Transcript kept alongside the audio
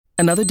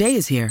Another day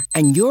is here,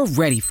 and you're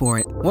ready for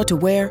it. What to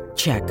wear?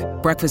 Check.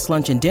 Breakfast,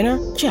 lunch, and dinner?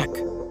 Check.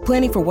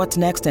 Planning for what's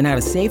next and how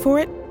to save for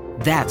it?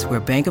 That's where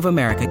Bank of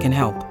America can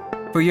help.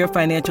 For your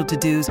financial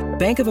to-dos,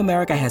 Bank of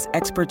America has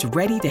experts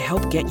ready to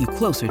help get you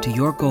closer to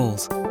your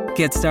goals.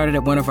 Get started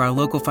at one of our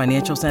local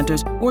financial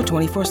centers or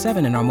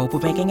 24/7 in our mobile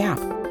banking app.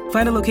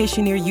 Find a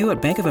location near you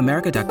at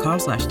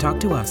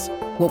bankofamerica.com/talktous.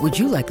 What would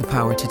you like the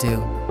power to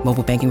do?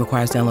 Mobile banking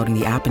requires downloading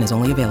the app and is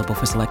only available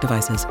for select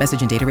devices.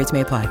 Message and data rates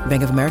may apply.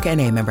 Bank of America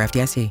N.A., member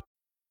FDIC.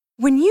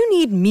 When you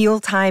need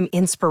mealtime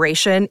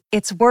inspiration,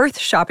 it's worth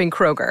shopping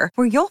Kroger,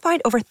 where you'll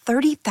find over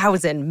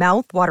 30,000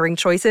 mouth-watering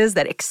choices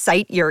that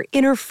excite your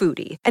inner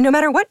foodie. And no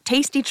matter what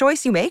tasty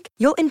choice you make,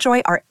 you'll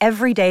enjoy our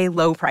everyday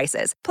low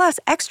prices, plus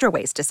extra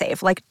ways to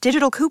save, like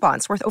digital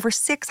coupons worth over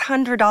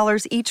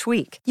 $600 each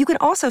week. You can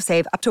also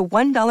save up to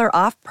 $1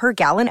 off per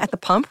gallon at the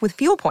pump with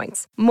fuel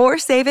points. More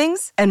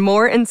savings and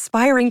more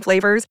inspiring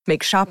flavors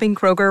make shopping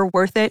Kroger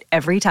worth it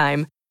every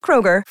time.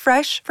 Kroger,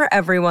 fresh for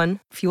everyone.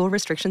 Fuel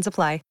restrictions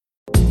apply.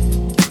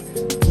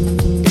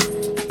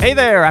 Hey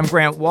there, I'm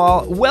Grant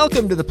Wall.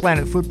 Welcome to the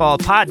Planet Football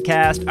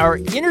Podcast. Our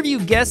interview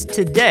guest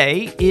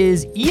today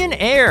is Ian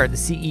Ayre, the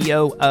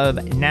CEO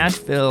of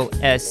Nashville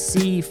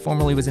SC,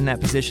 formerly was in that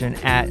position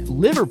at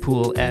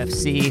Liverpool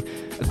FC.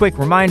 A quick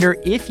reminder,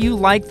 if you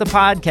like the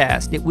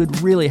podcast, it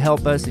would really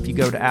help us if you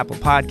go to Apple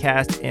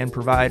Podcasts and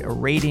provide a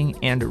rating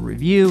and a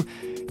review,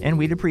 and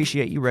we'd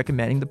appreciate you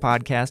recommending the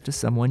podcast to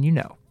someone you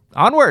know.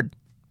 Onward!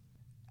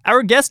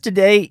 Our guest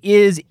today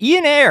is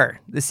Ian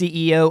Ayre, the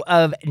CEO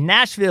of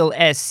Nashville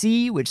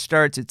SC, which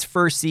starts its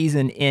first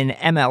season in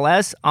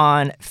MLS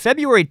on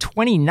February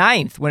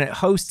 29th when it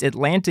hosts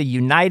Atlanta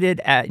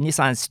United at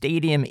Nissan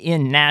Stadium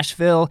in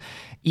Nashville.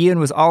 Ian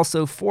was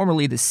also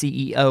formerly the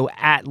CEO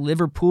at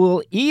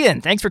Liverpool. Ian,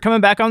 thanks for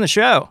coming back on the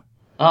show.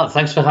 Oh,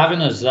 thanks for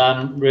having us.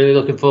 I'm really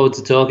looking forward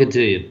to talking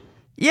to you.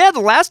 Yeah,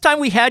 the last time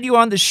we had you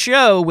on the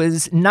show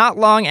was not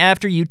long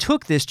after you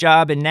took this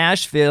job in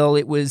Nashville.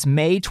 It was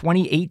May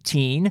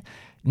 2018.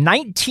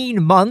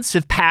 19 months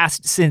have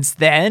passed since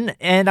then,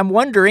 and I'm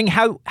wondering,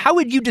 how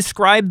would you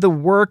describe the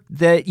work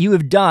that you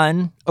have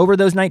done over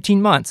those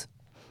 19 months?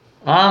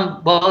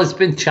 Well, it's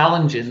been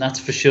challenging, that's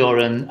for sure,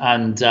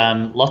 and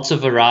lots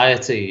of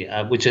variety,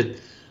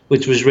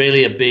 which was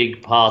really a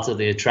big part of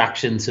the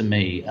attraction to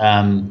me.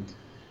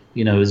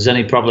 There's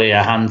only probably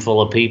a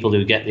handful of people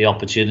who get the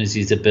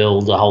opportunity to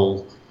build a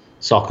whole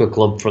soccer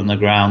club from the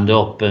ground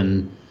up.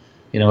 And,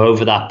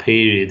 over that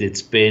period,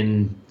 it's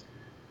been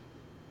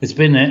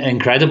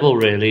incredible,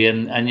 really.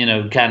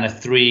 And kind of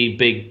three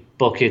big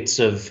buckets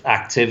of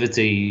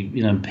activity,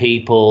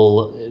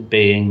 people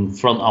being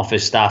front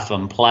office staff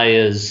and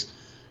players,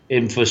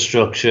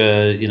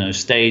 infrastructure,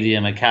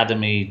 stadium,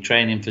 academy,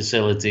 training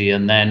facility,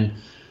 and then,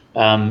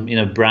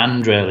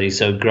 brand, really.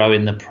 So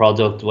growing the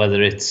product,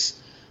 whether it's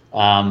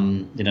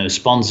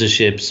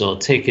sponsorships or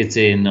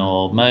ticketing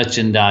or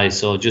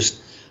merchandise or just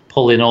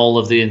pulling all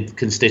of the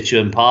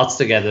constituent parts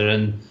together,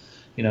 and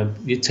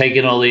you're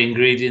taking all the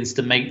ingredients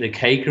to make the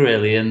cake,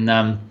 really. And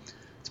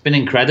it's been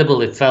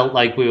incredible. It felt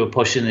like we were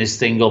pushing this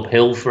thing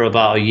uphill for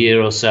about a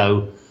year or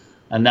so,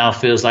 and now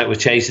feels like we're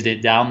chasing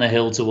it down the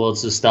hill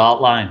towards the start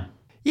line.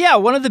 Yeah,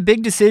 one of the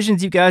big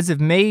decisions you guys have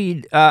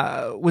made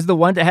was the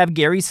one to have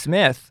Gary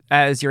Smith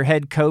as your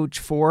head coach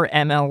for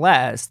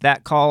MLS.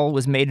 That call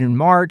was made in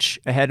March,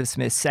 ahead of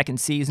Smith's second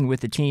season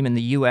with the team in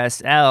the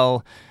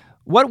USL.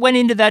 What went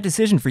into that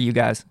decision for you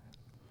guys?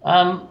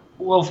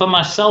 Well, for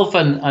myself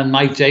and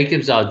Mike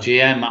Jacobs, our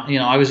GM,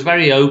 I was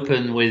very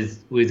open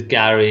with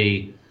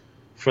Gary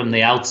from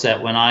the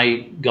outset when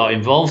I got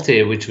involved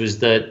here, which was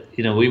that,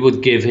 we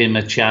would give him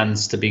a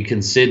chance to be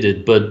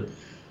considered, but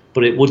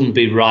it wouldn't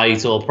be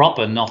right or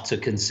proper not to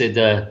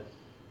consider,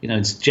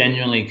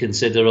 genuinely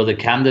consider other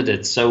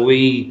candidates. So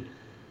we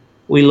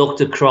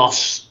looked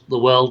across the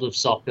world of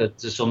soccer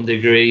to some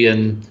degree.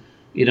 And,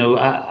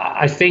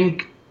 I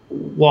think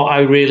what I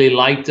really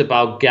liked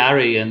about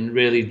Gary and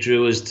really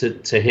drew us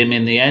to him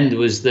in the end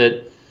was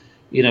that,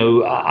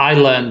 I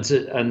learned,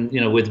 and,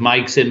 with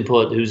Mike's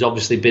input, who's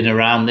obviously been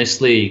around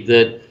this league,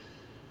 that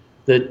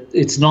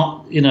it's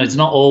not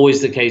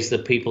always the case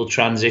that people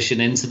transition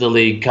into the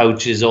league,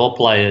 coaches or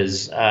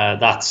players,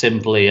 that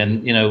simply.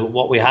 And,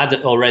 what we had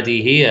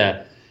already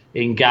here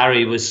in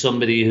Gary was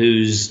somebody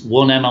who's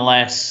won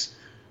MLS,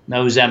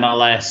 knows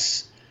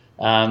MLS,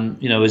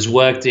 has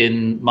worked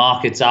in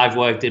markets I've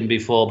worked in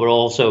before, but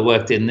also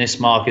worked in this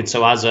market.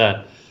 So has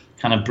a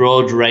kind of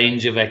broad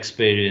range of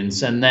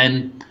experience. And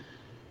then,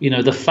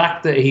 the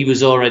fact that he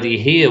was already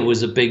here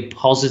was a big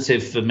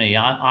positive for me.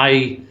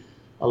 I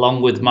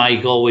along with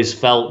Mike, always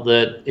felt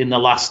that in the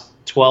last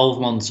 12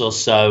 months or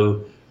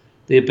so,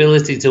 the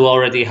ability to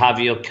already have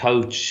your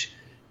coach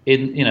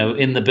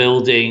in the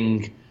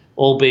building,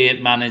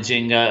 albeit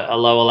managing a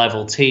lower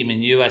level team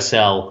in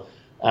USL,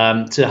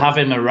 to have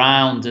him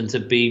around and to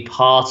be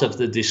part of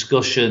the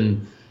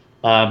discussion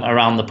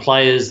around the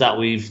players that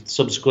we've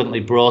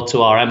subsequently brought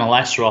to our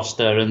MLS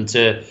roster, and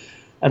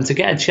to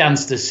get a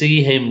chance to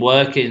see him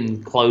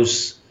working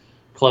close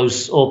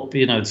up,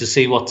 to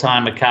see what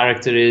type of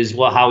character is,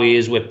 how he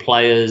is with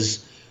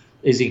players,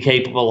 Is he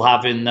capable of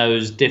having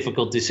those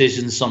difficult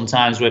decisions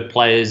sometimes with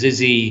players? Is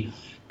he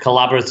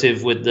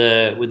collaborative with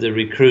the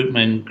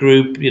recruitment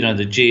group, the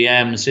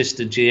GM,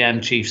 assistant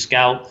GM, chief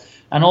scout,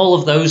 and all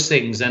of those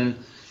things? And,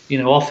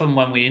 often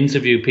when we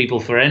interview people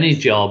for any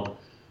job,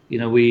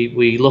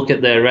 we look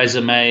at their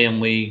resume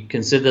and we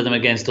consider them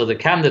against other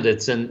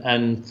candidates,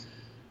 and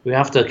we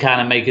have to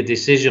kind of make a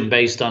decision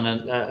based on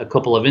a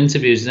couple of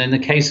interviews. And in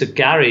the case of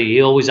Gary,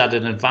 he always had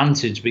an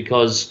advantage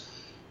because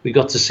we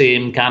got to see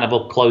him kind of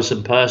up close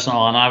and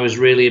personal. And I was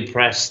really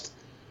impressed,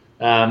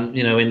 in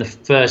the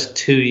first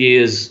 2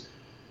 years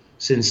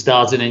since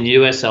starting in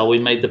USL, we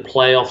made the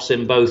playoffs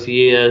in both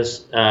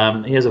years.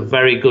 He has a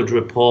very good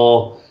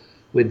rapport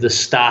with the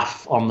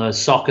staff on the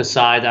soccer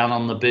side and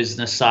on the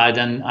business side.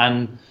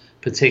 And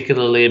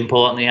particularly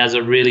important, he has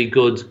a really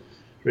good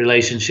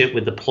relationship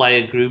with the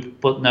player group,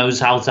 but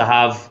knows how to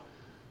have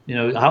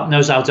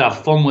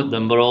fun with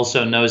them, but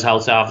also knows how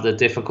to have the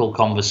difficult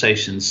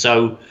conversations.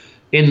 So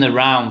in the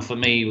round, for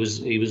me,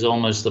 he was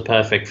almost the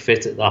perfect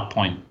fit at that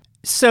point.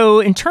 So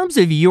in terms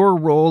of your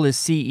role as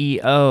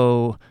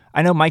CEO,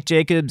 I know Mike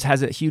Jacobs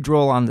has a huge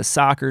role on the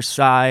soccer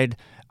side.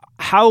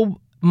 How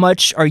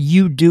much are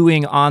you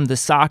doing on the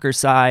soccer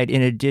side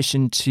in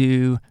addition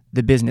to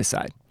the business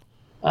side?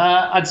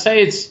 I'd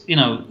say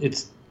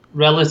it's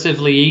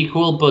relatively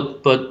equal,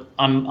 but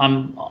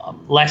I'm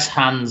less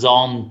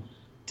hands-on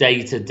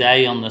day to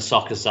day on the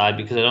soccer side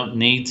because I don't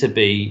need to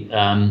be.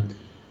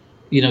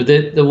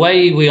 The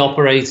way we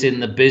operate in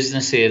the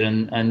business here,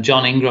 and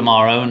John Ingram,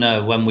 our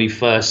owner, when we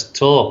first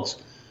talked,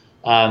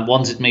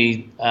 wanted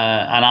me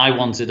and I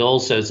wanted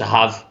also to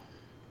have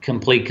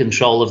complete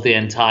control of the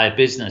entire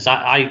business.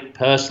 I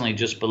personally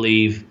just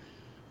believe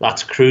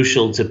that's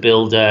crucial to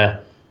build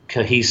a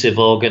cohesive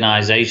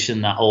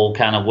organization that all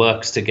kind of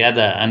works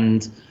together.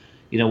 And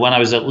when I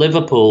was at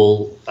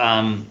Liverpool,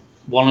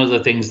 one of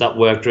the things that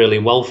worked really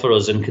well for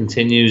us and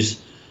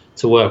continues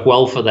to work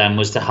well for them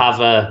was to have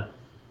a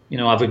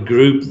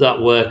group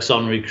that works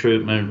on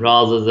recruitment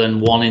rather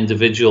than one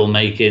individual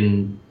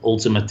making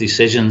ultimate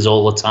decisions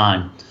all the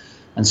time.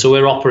 And so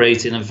we're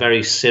operating on a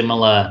very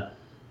similar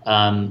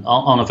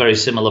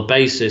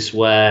basis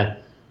where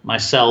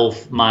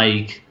myself,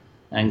 Mike,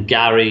 and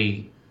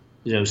Gary,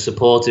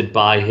 supported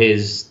by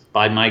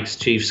Mike's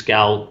chief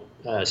scout,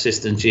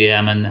 assistant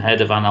GM, and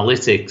head of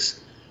analytics,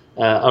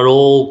 are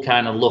all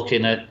kind of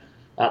looking at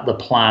the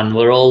plan.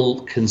 We're all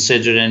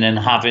considering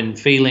and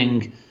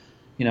feeling.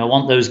 I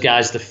want those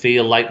guys to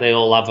feel like they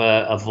all have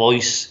a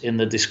voice in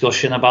the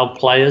discussion about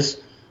players.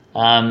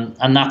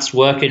 And that's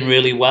working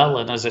really well.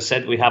 And as I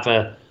said, we have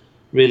a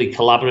really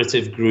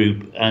collaborative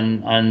group.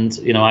 And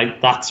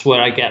that's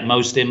where I get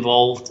most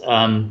involved.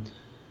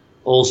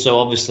 Also,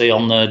 obviously,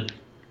 on the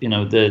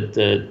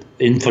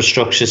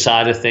infrastructure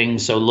side of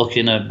things. So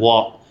looking at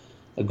what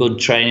a good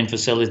training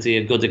facility,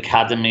 a good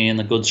academy, and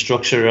a good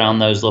structure around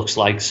those looks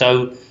like.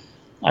 So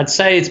I'd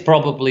say it's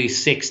probably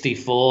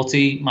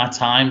 60-40 my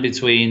time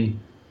between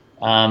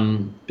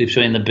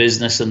the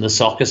business and the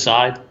soccer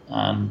side,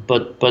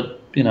 but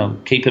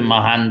keeping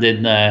my hand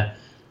in there,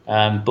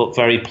 but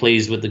very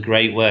pleased with the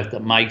great work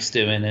that Mike's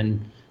doing,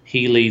 and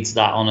he leads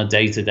that on a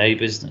day-to-day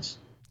business.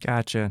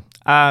 Gotcha.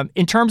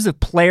 In terms of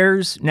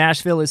players,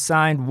 Nashville has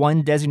signed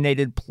one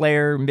designated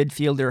player,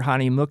 midfielder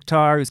Hani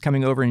Mukhtar, who's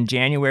coming over in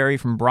January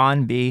from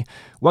Brøndby.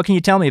 What can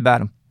you tell me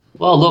about him?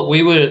 Well, look,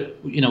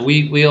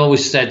 we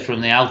always said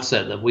from the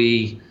outset that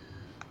we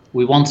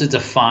wanted to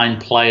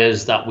find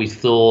players that we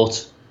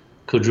thought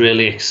could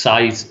really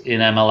excite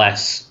in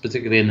MLS,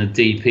 particularly in the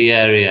DP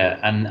area,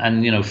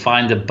 and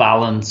find a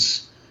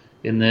balance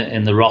in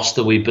the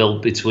roster we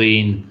built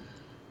between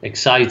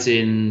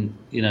exciting,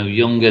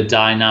 younger,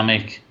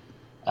 dynamic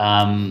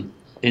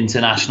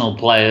international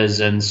players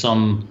and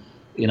some,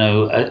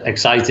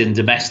 exciting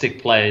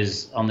domestic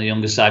players on the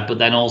younger side, but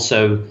then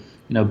also,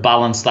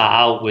 balance that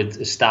out with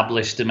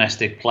established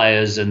domestic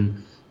players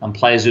and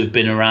players who've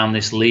been around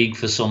this league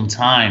for some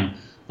time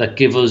that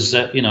give us,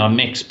 a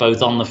mix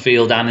both on the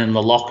field and in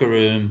the locker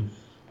room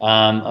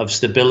of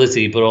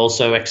stability, but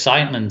also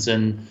excitement.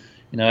 And,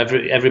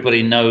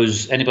 everybody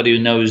knows, anybody who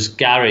knows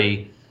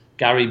Gary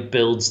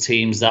builds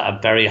teams that are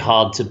very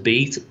hard to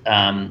beat.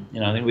 I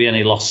think we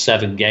only lost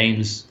 7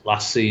 games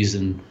last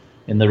season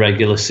in the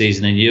regular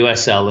season in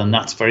USL, and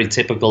that's very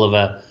typical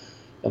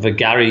of a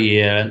Gary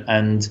year.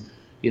 And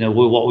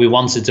what we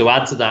wanted to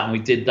add to that, and we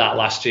did that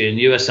last year in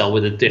USL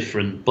with a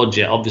different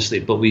budget, obviously,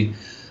 but we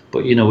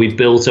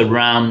built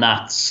around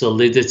that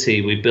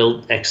solidity. We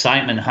built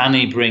excitement.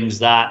 Hani brings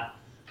that.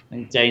 I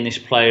think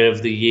Danish Player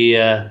of the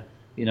Year.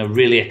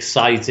 Really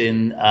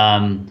exciting.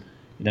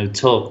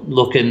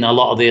 Looking a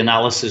lot of the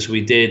analysis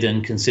we did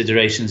and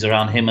considerations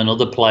around him and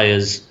other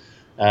players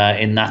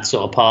in that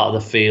sort of part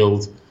of the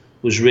field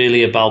was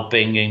really about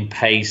bringing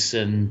pace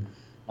and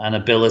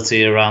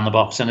ability around the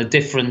box and a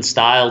different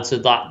style to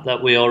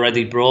that we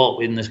already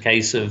brought in the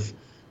case of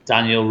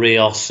Daniel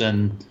Rios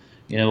and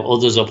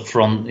others up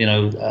front.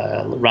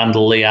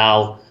 Randall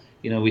Leal.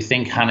 We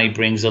think Hani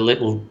brings a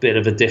little bit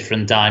of a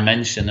different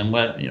dimension, and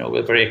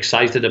we're very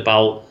excited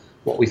about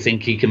what we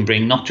think he can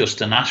bring, not just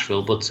to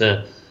Nashville, but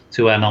to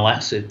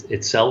MLS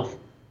itself.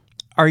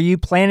 Are you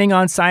planning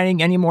on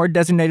signing any more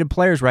designated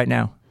players right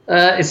now?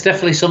 It's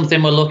definitely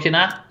something we're looking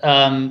at.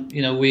 Who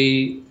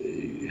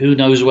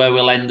knows where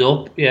we'll end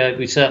up? Yeah,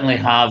 we certainly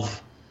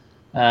have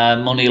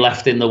money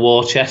left in the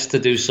war chest to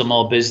do some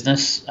more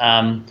business.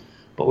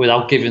 But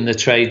without giving the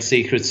trade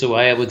secrets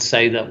away, I would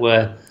say that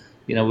we're,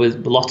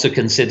 with lots of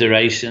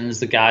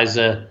considerations. The guys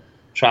are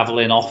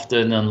traveling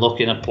often and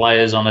looking at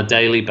players on a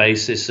daily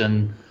basis.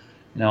 And,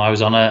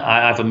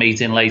 I have a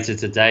meeting later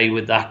today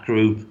with that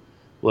group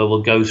where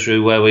we'll go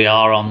through where we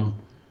are on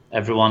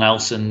everyone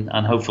else and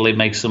hopefully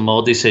make some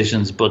more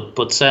decisions.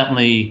 But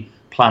certainly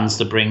plans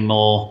to bring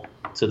more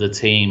to the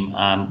team.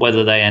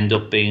 Whether they end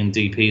up being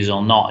DPs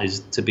or not is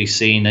to be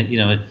seen.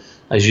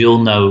 As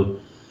you'll know,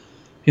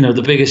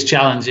 the biggest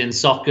challenge in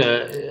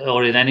soccer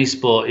or in any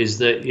sport is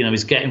that,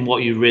 is getting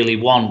what you really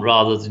want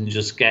rather than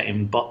just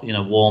getting,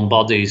 warm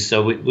bodies.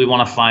 So we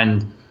want to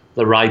find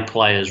the right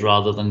players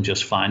rather than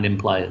just finding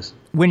players.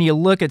 When you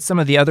look at some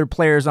of the other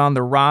players on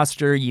the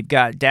roster, you've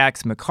got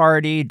Dax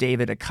McCarty,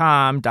 David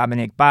Accam,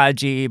 Dominic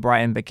Badji,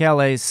 Brian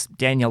Bekeles,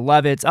 Daniel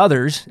Lovitz,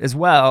 others as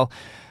well.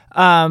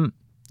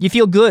 You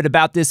feel good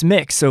about this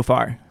mix so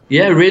far?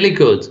 Yeah, really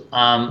good.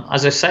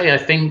 As I say, I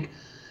think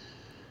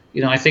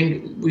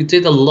we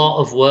did a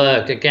lot of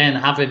work. Again,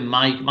 having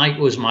Mike. Mike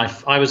was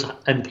I was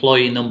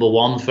employee number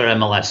 1 for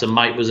MLS, and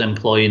Mike was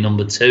employee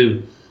number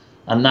 2,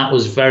 and that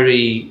was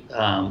very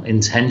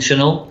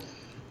intentional.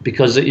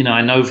 Because,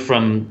 I know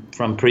from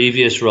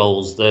previous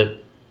roles that,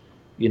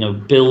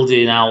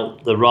 building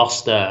out the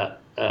roster,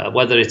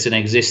 whether it's an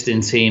existing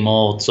team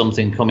or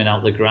something coming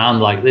out the ground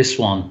like this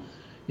one,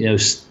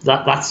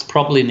 that's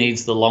probably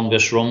needs the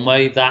longest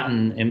runway. That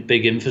and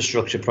big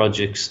infrastructure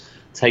projects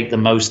take the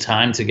most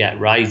time to get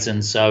right.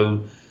 And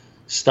so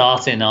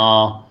starting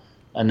our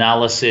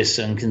analysis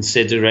and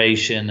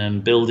consideration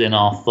and building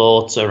our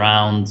thoughts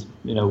around,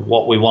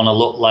 what we want to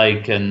look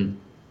like and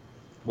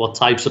what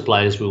types of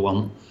players we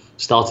want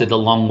started a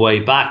long way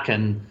back.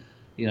 And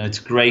it's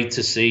great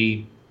to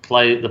see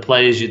the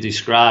players you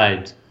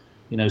described.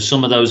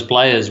 Some of those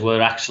players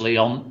were actually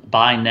on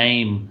by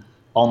name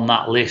on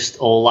that list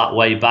all that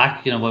way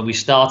back. When we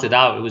started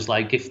out, it was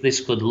like, if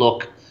this could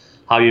look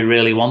how you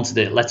really wanted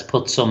it, let's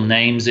put some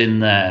names in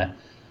there.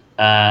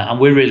 And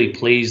we're really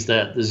pleased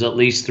that there's at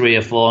least 3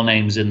 or 4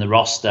 names in the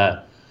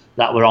roster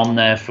that were on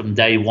there from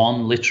day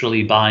one,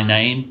 literally by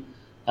name.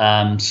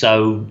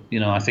 So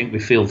I think we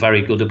feel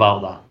very good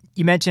about that.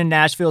 You mentioned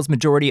Nashville's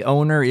majority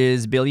owner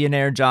is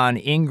billionaire John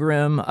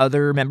Ingram.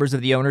 Other members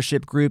of the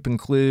ownership group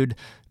include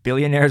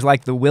billionaires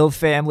like the Will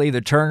family, the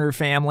Turner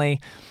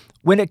family.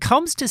 When it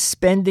comes to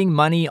spending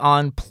money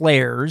on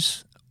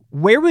players,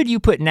 where would you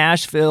put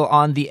Nashville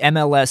on the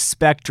MLS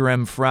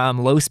spectrum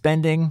from low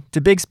spending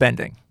to big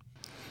spending?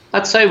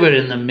 I'd say we're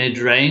in the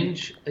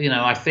mid-range.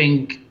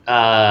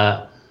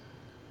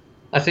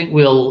 I think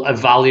we'll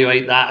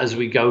evaluate that as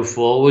we go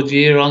forward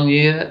year on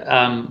year.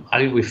 I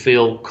think we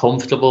feel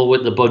comfortable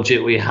with the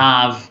budget we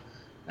have.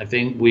 I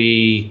think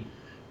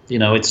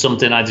it's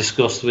something I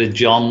discussed with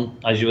John,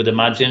 as you would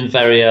imagine,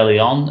 very early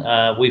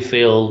on. We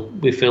feel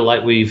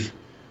like we've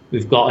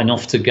got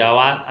enough to go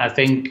at. I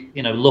think,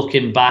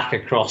 looking back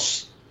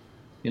across,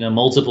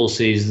 multiple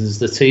seasons,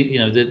 the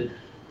team,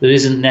 there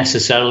isn't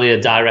necessarily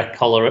a direct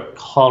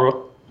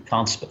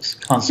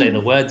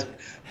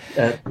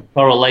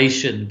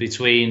correlation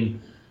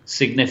between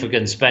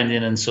significant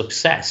spending and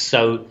success.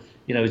 So,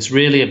 it's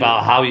really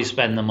about how you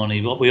spend the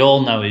money. What we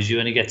all know is you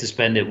only get to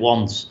spend it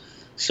once.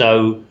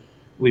 So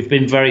we've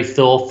been very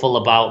thoughtful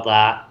about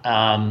that.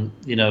 I'm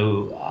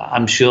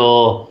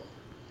sure,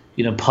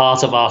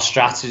 part of our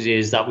strategy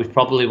is that we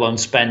probably won't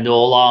spend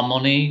all our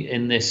money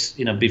in this,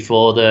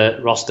 before the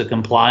roster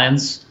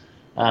compliance.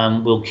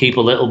 We'll keep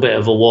a little bit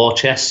of a war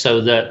chest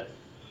so that,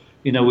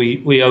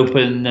 we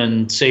open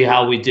and see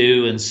how we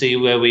do and see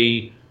where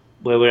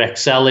we're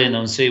excelling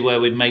and see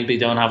where we maybe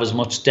don't have as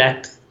much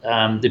depth,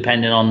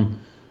 depending on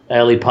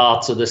early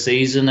parts of the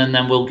season. And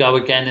then we'll go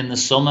again in the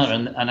summer.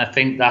 And I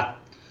think that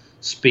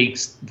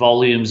speaks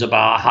volumes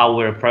about how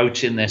we're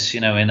approaching this,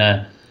 in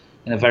a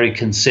very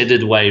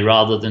considered way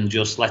rather than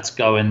just let's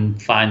go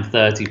and find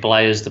 30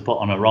 players to put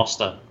on a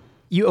roster.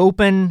 You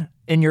open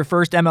in your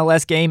first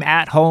MLS game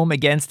at home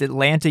against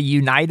Atlanta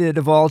United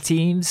of all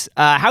teams.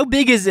 How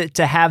big is it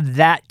to have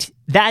that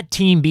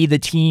team be the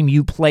team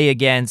you play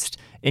against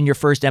in your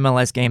first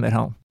MLS game at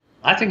home?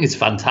 I think it's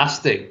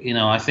fantastic.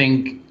 I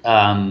think,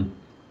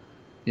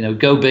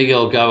 go big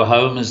or go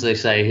home, as they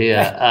say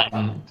here.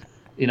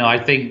 I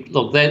think,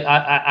 look, they're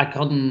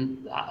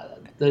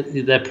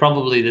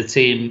probably the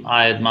team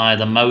I admire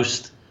the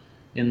most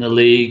in the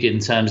league in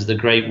terms of the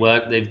great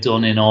work they've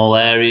done in all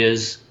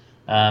areas.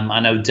 I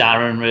know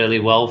Darren really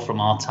well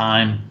from our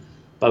time,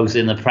 both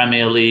in the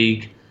Premier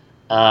League.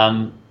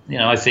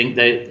 I think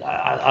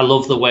I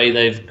love the way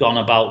they've gone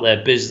about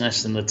their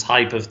business and the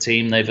type of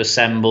team they've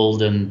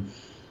assembled and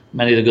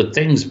many of the good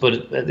things.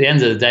 But at the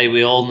end of the day,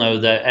 we all know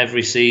that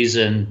every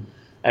season,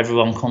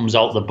 everyone comes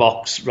out the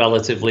box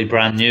relatively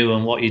brand new,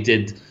 and what you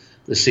did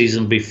the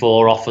season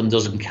before often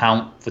doesn't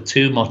count for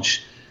too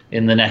much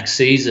in the next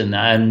season.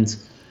 And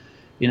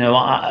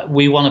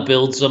we want to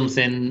build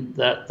something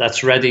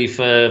that's ready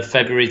for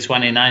February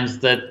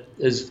 29th that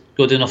is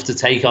good enough to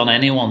take on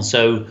anyone.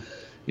 So,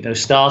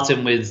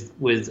 starting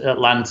with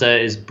Atlanta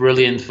is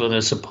brilliant for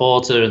the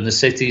supporter and the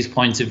city's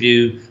point of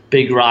view.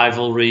 Big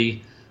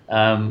rivalry.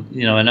 I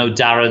know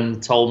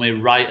Darren told me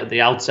right at the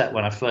outset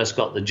when I first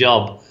got the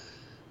job,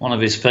 one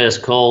of his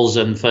first calls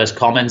and first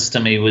comments to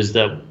me was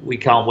that we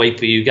can't wait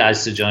for you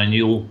guys to join.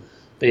 You'll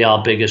be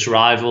our biggest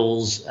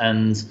rivals,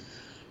 and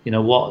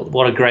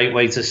what a great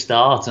way to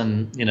start.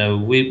 And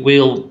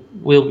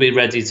we'll be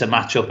ready to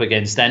match up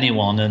against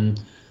anyone. And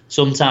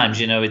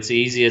sometimes it's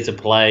easier to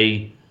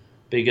play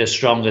bigger,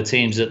 stronger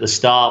teams at the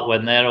start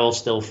when they're all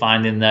still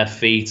finding their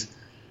feet,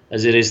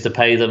 as it is to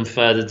pay them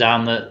further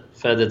down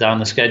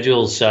the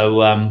schedule.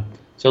 So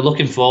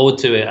looking forward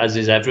to it, as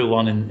is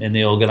everyone in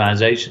the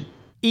organization.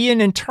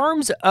 Ian, in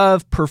terms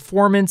of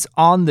performance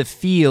on the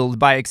field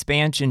by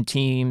expansion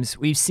teams,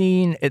 we've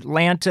seen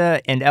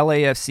Atlanta and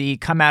LAFC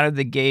come out of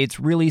the gates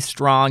really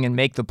strong and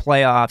make the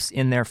playoffs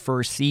in their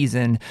first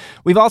season.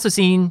 We've also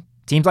seen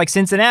teams like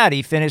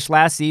Cincinnati finish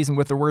last season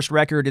with the worst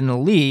record in the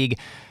league.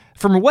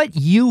 From what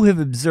you have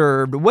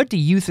observed, what do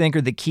you think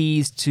are the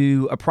keys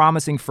to a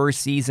promising first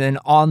season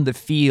on the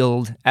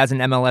field as an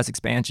MLS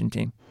expansion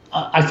team?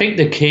 I think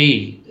the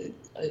key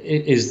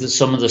is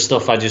some of the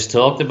stuff I just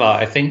talked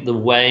about. I think the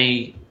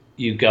way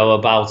you go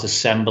about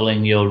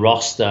assembling your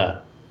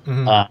roster,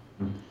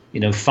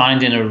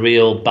 finding a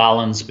real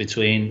balance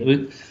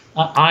between.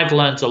 I've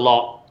learned a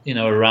lot,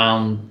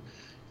 around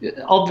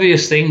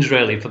obvious things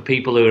really for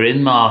people who are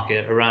in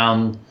market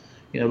around.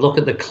 Look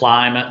at the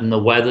climate and the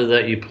weather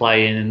that you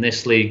play in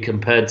this league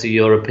compared to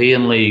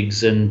European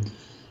leagues, and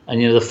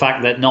the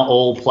fact that not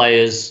all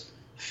players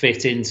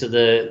fit into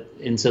the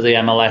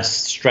MLS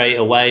straight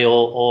away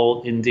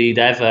or indeed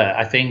ever.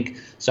 I think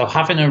so.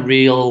 Having a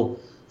real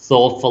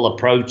thoughtful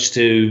approach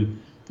to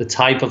the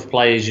type of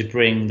players you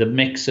bring, the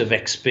mix of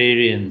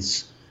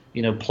experience,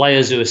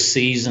 players who are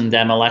seasoned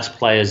MLS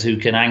players who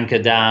can anchor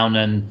down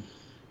and,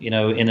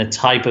 in a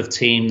type of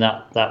team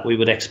that we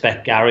would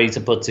expect Gary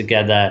to put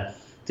together,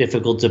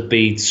 difficult to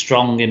beat,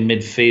 strong in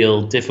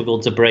midfield,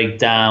 difficult to break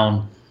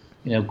down,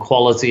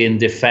 quality in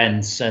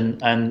defense, and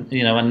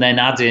then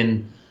add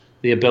in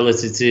the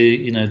ability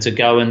to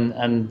go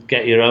and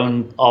get your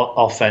own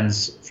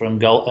offense from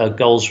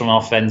goals from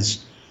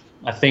offense.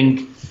 I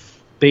think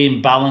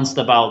being balanced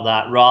about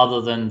that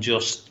rather than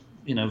just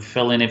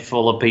filling it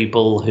full of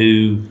people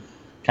who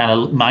kind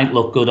of might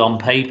look good on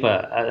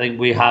paper. I think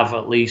we have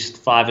at least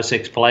 5 or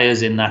 6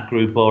 players in that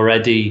group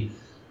already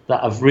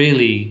that have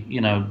really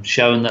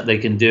shown that they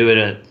can do it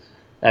at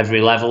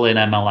every level in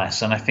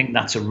MLS, and I think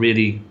that's a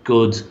really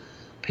good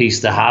piece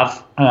to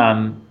have.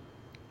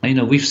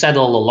 We've said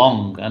all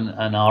along,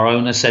 and our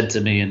owner said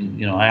to me,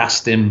 and I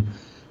asked him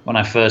when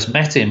I first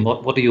met him,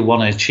 what do you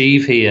want to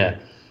achieve here?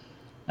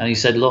 And he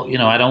said, look,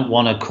 I don't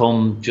want to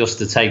come just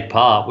to take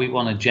part. We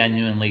want to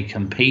genuinely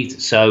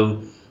compete. So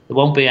there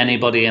won't be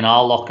anybody in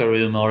our locker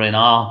room or in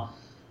our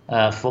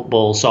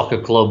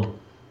soccer club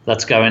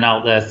that's going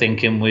out there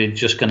thinking we're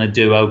just going to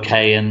do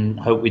okay and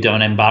hope we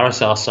don't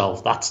embarrass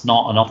ourselves. That's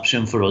not an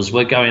option for us.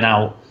 We're going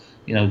out,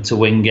 to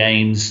win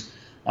games,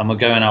 and we're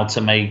going out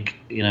to make,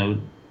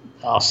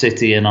 our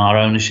city and our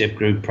ownership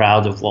group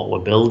proud of what we're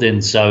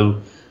building.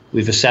 So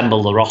we've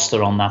assembled the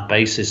roster on that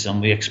basis,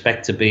 and we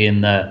expect to be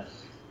in the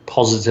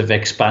positive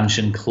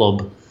expansion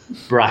club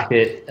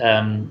bracket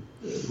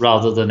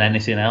rather than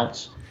anything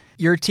else.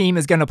 Your team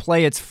is going to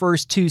play its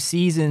first 2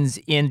 seasons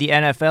in the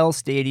NFL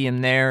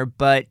stadium there,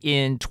 but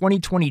in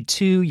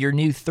 2022, your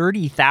new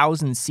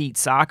 30,000-seat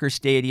soccer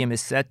stadium is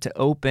set to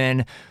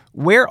open.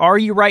 Where are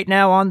you right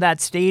now on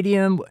that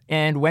stadium,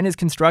 and when is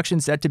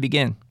construction set to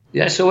begin?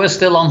 Yeah, so we're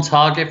still on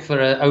target for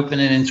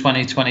opening in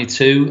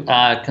 2022.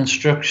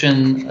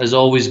 Construction has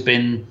always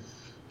been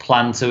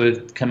planned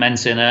to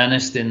commence in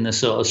earnest in the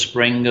sort of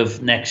spring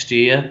of next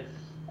year.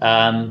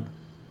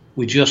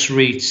 We just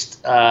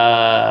reached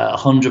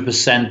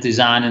 100%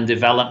 design and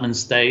development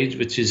stage,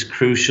 which is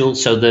crucial.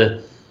 So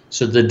the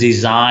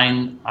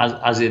design,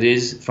 as it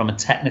is from a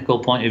technical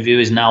point of view,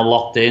 is now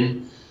locked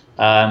in.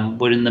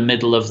 We're in the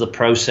middle of the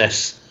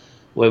process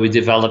where we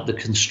develop the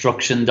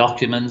construction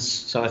documents.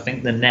 So I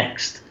think the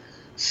next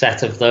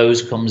set of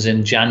those comes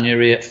in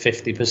January at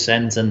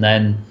 50%, and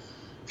then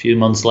a few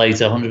months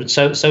later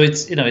 100%. So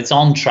it's it's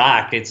on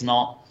track. It's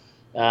not.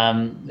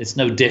 It's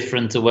no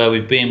different to where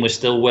we've been. We're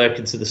still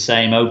working to the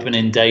same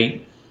opening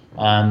date,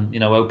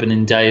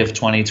 opening day of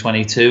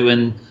 2022,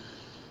 and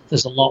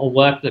there's a lot of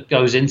work that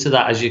goes into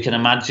that, as you can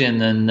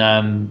imagine,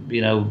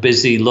 and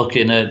busy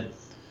looking at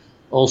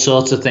all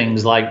sorts of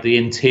things like the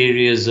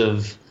interiors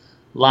of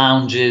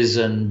lounges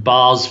and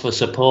bars for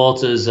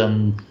supporters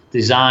and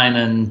design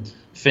and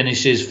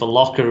finishes for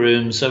locker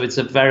rooms. So it's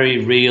a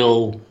very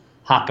real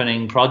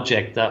happening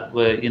project that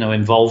we're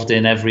involved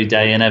in every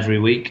day and every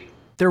week.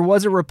 There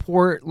was a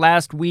report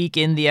last week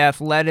in The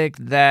Athletic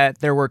that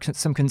there were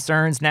some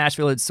concerns.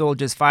 Nashville had sold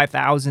just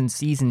 5,000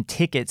 season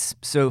tickets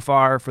so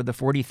far for the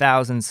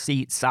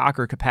 40,000-seat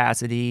soccer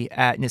capacity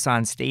at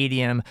Nissan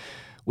Stadium.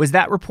 Was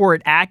that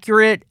report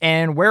accurate?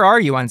 And where are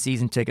you on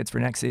season tickets for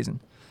next season?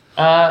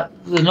 The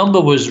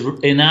number was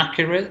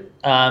inaccurate.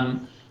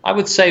 I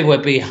would say we're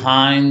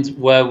behind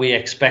where we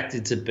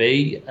expected to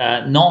be.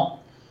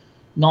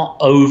 Not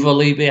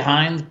overly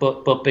behind,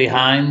 but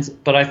behind.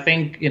 But I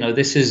think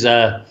this is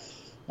a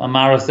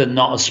marathon,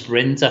 not a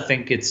sprint. I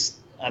think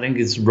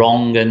it's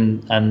wrong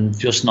and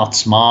just not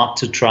smart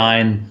to try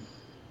and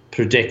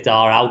predict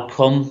our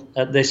outcome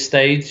at this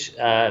stage,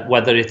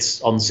 whether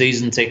it's on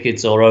season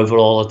tickets or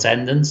overall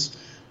attendance.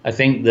 I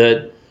think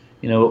that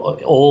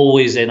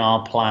always in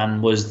our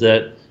plan was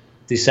that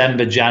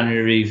December,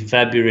 January,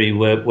 February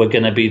were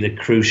going to be the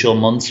crucial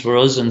months for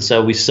us, and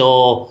so we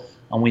saw.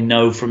 And we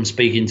know from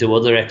speaking to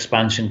other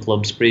expansion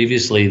clubs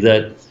previously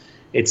that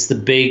it's the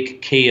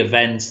big key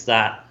events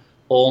that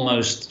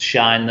almost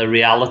shine the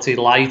reality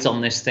light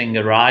on this thing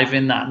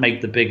arriving that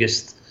make the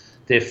biggest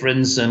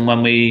difference. And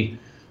when we,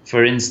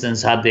 for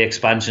instance, had the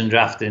expansion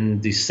draft in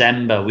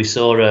December, we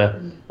saw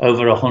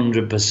over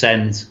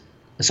 100%.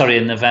 Sorry,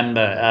 in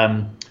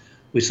November,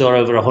 we saw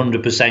over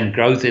 100%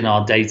 growth in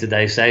our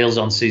day-to-day sales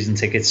on season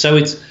tickets. So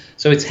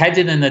it's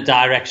heading in the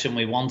direction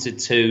we wanted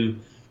to.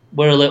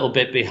 We're a little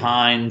bit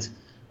behind.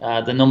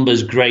 The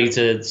number's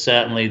greater,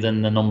 certainly,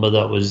 than the number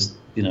that was,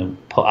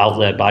 put out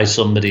there by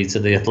somebody to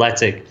The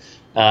Athletic.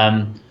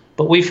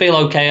 But we feel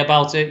okay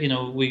about it.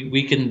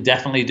 We can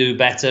definitely do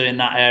better in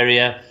that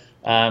area.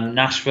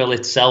 Nashville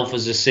itself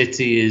as a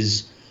city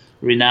is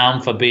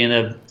renowned for being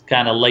a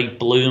kind of late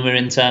bloomer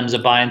in terms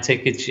of buying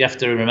tickets. You have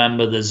to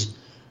remember there's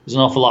an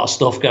awful lot of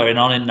stuff going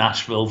on in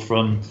Nashville,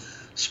 from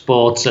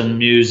sports and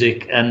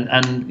music. And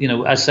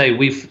I say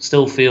we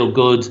still feel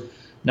good.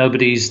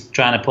 Nobody's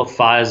trying to put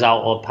fires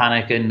out or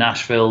panic in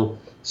Nashville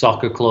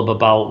Soccer Club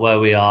about where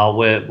we are.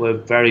 We're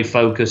very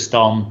focused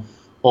on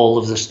all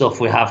of the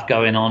stuff we have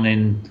going on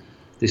in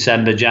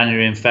December,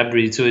 January, and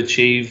February to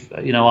achieve,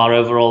 our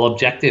overall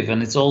objective.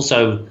 And it's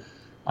also,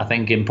 I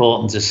think,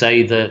 important to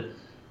say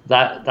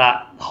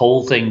that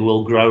whole thing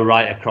will grow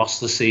right across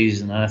the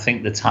season. And I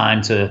think the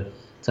time to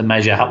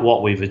measure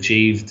what we've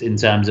achieved in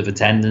terms of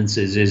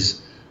attendances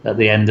is at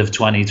the end of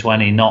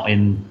 2020, not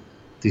in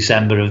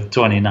December of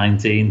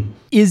 2019.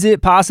 Is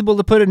it possible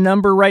to put a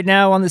number right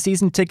now on the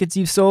season tickets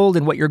you've sold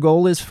and what your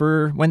goal is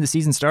for when the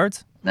season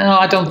starts? No,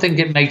 I don't think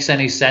it makes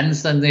any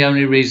sense. And the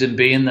only reason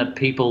being that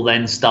people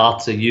then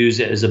start to use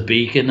it as a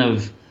beacon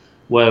of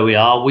where we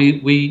are. We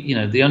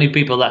the only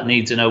people that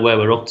need to know where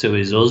we're up to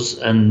is us.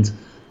 And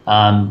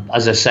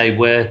as I say,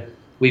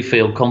 we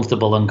feel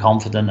comfortable and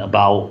confident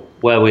about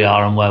where we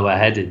are and where we're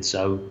headed.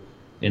 So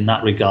in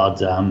that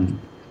regard,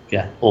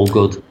 all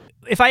good.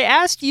 If I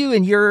asked you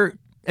in your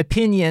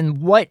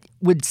opinion, what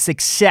would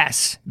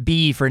success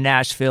be for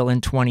Nashville in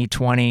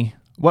 2020?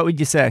 What would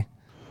you say?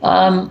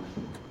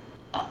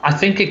 I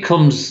think it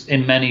comes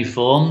in many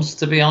forms,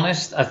 to be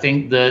honest. I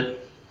think that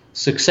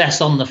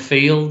success on the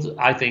field,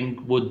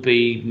 would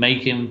be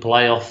making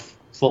playoff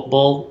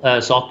football,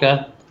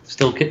 soccer.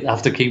 Still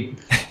have to keep...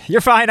 You're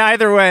fine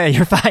either way.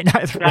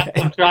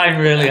 I'm trying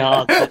really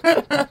hard.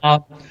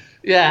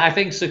 I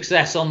think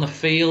success on the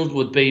field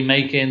would be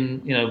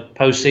making,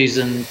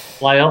 postseason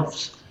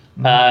playoffs.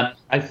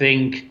 I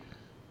think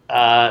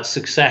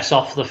success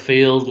off the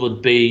field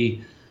would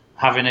be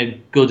having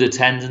a good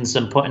attendance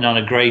and putting on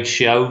a great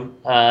show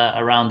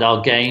around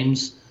our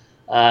games.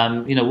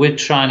 We're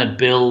trying to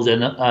build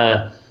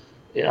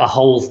the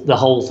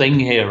whole thing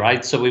here,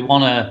 right? So we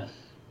want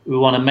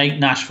to make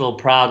Nashville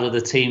proud of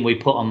the team we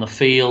put on the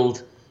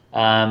field.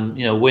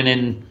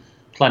 Winning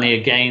plenty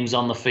of games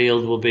on the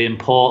field will be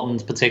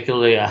important,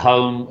 particularly at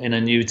home in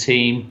a new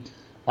team.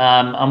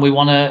 And we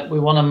want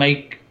to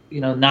make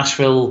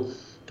Nashville,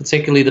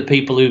 particularly the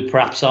people who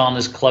perhaps aren't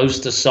as close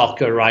to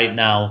soccer right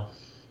now,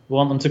 we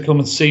want them to come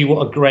and see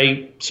what a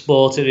great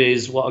sport it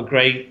is, what a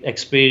great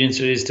experience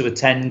it is to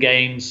attend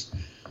games,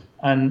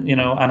 and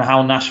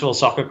how Nashville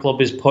Soccer Club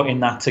is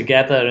putting that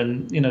together.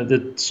 And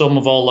the sum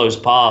of all those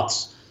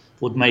parts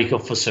would make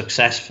up for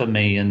success for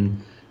me.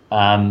 And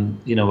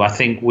I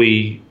think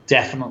we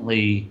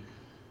definitely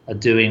are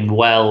doing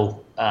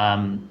well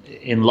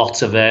in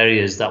lots of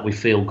areas that we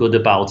feel good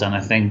about, and I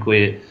think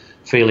we're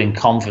feeling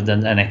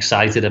confident and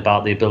excited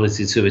about the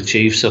ability to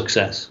achieve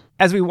success.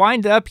 As we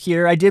wind up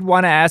here, I did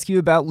want to ask you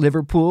about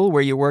Liverpool,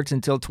 where you worked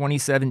until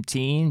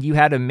 2017. You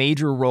had a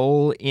major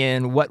role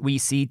in what we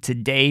see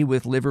today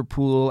with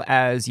Liverpool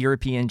as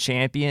European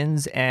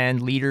champions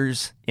and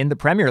leaders in the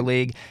Premier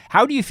League.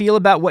 How do you feel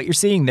about what you're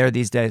seeing there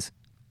these days?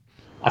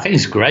 I think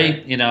it's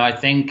great. I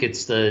think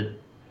it's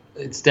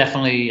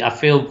definitely, I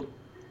feel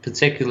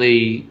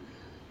particularly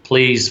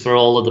pleased for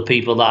all of the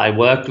people that I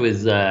worked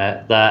with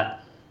there that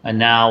are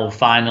now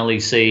finally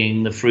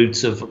seeing the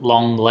fruits of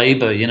long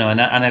labor, and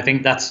I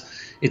think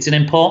it's an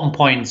important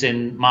point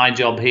in my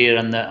job here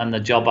and the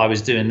job I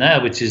was doing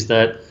there, which is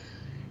that,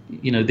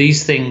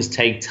 these things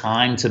take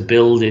time to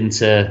build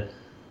into,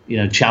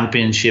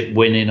 championship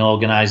winning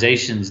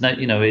organizations.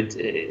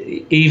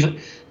 Even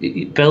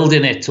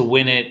building it to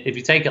win it. If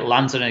you take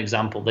Atlanta an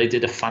example, they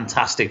did a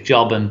fantastic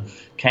job and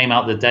came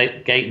out the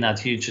gate and had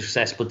huge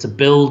success. But to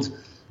build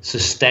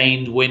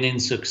sustained winning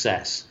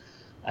success.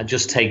 It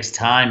just takes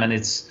time,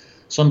 and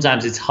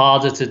sometimes it's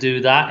harder to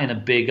do that in a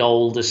big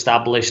old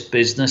established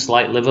business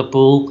like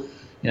Liverpool.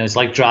 It's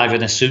like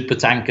driving a super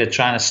tanker.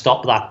 Trying to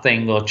stop that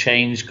thing or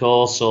change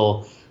course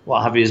or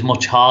what have you is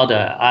much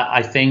harder.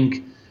 I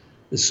think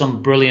there's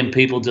some brilliant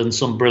people done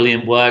some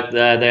brilliant work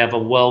there. They have a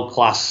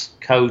world-class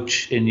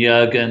coach in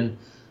Jurgen,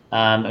 who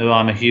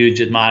I'm a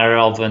huge admirer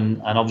of,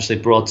 and obviously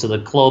brought to the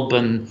club.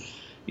 And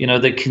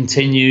they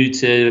continue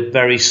to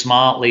very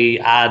smartly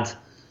add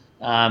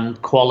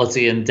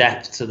quality and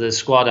depth to the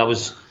squad.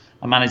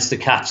 I managed to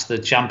catch the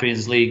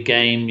Champions League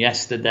game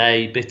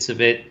yesterday, bits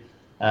of it.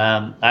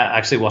 I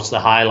actually watched the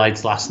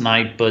highlights last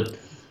night, but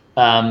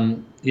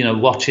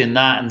watching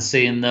that and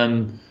seeing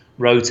them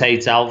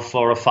rotate out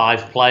 4 or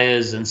 5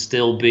 players and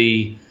still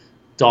be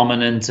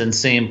dominant, and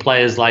seeing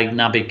players like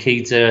Naby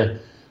Keita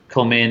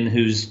come in,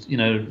 who's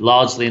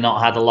largely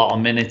not had a lot of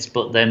minutes,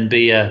 but then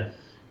be a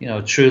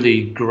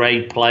truly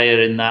great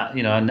player in that,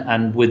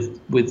 and with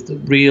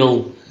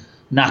real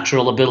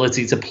natural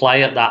ability to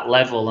play at that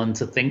level, and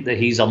to think that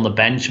he's on the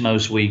bench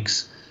most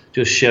weeks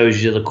just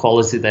shows you the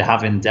quality they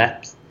have in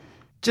depth.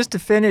 Just to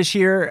finish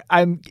here,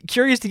 I'm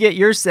curious to get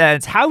your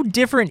sense. How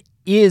different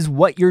is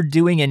what you're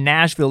doing in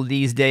Nashville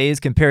these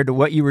days compared to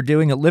what you were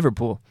doing at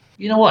Liverpool?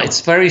 You know what?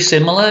 It's very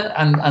similar,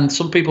 and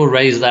some people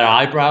raise their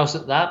eyebrows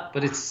at that,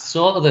 but it's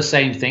sort of the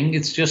same thing.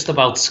 It's just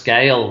about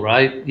scale,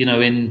 right?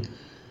 In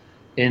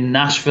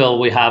Nashville,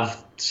 we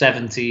have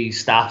 70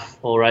 staff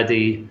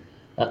already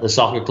at the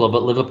soccer club.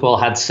 At Liverpool,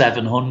 had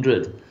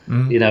 700.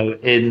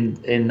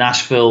 In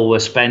Nashville, we're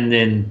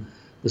spending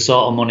the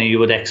sort of money you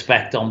would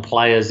expect on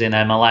players in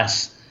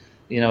MLS.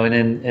 And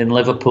in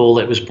Liverpool,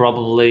 it was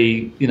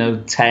probably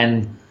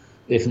 10,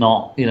 if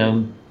not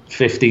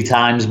 50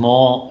 times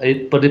more.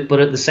 But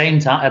at the same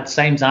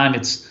time,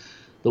 it's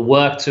the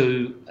work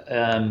to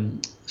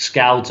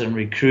scout and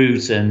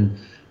recruit and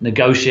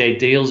negotiate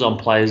deals on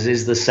players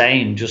is the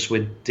same, just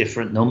with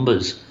different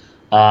numbers.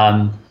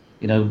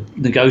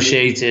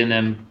 Negotiating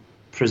and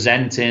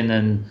presenting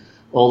and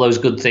all those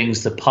good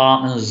things to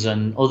partners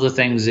and other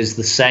things is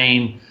the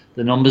same.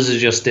 The numbers are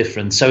just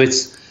different. So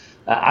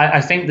I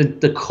think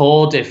that the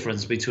core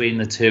difference between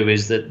the two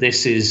is that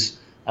this is,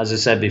 as I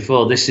said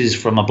before, this is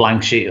from a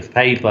blank sheet of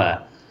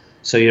paper.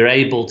 So you're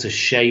able to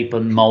shape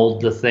and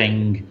mold the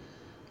thing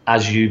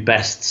as you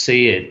best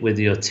see it with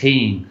your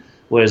team.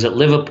 Whereas at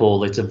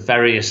Liverpool, it's a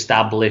very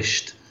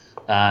established,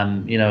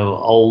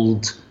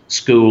 old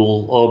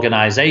school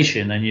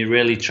organization, and you're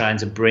really trying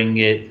to bring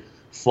it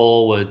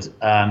forward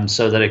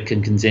so that it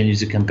can continue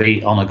to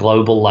compete on a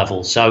global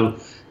level. So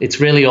it's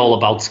really all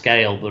about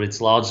scale, but it's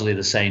largely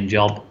the same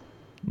job.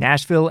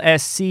 Nashville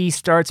SC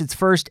starts its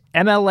first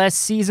MLS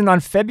season on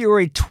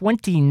February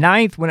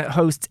 29th when it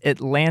hosts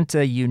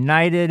Atlanta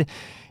United.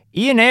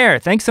 Ian Ayre,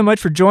 thanks so much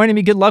for joining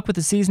me. Good luck with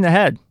the season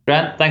ahead.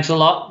 Grant, thanks a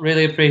lot.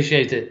 Really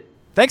appreciate it.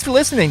 Thanks for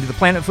listening to the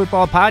Planet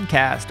Football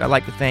Podcast. I'd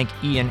like to thank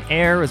Ian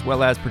Ayre, as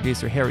well as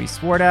producer Harry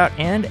Swartout,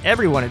 and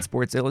everyone at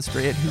Sports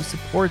Illustrated who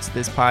supports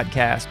this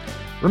podcast.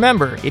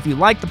 Remember, if you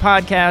like the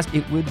podcast,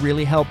 it would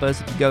really help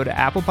us if you go to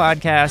Apple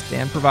Podcasts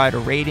and provide a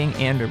rating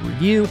and a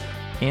review,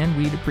 and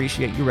we'd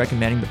appreciate you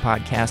recommending the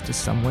podcast to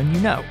someone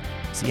you know.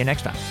 See you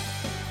next time.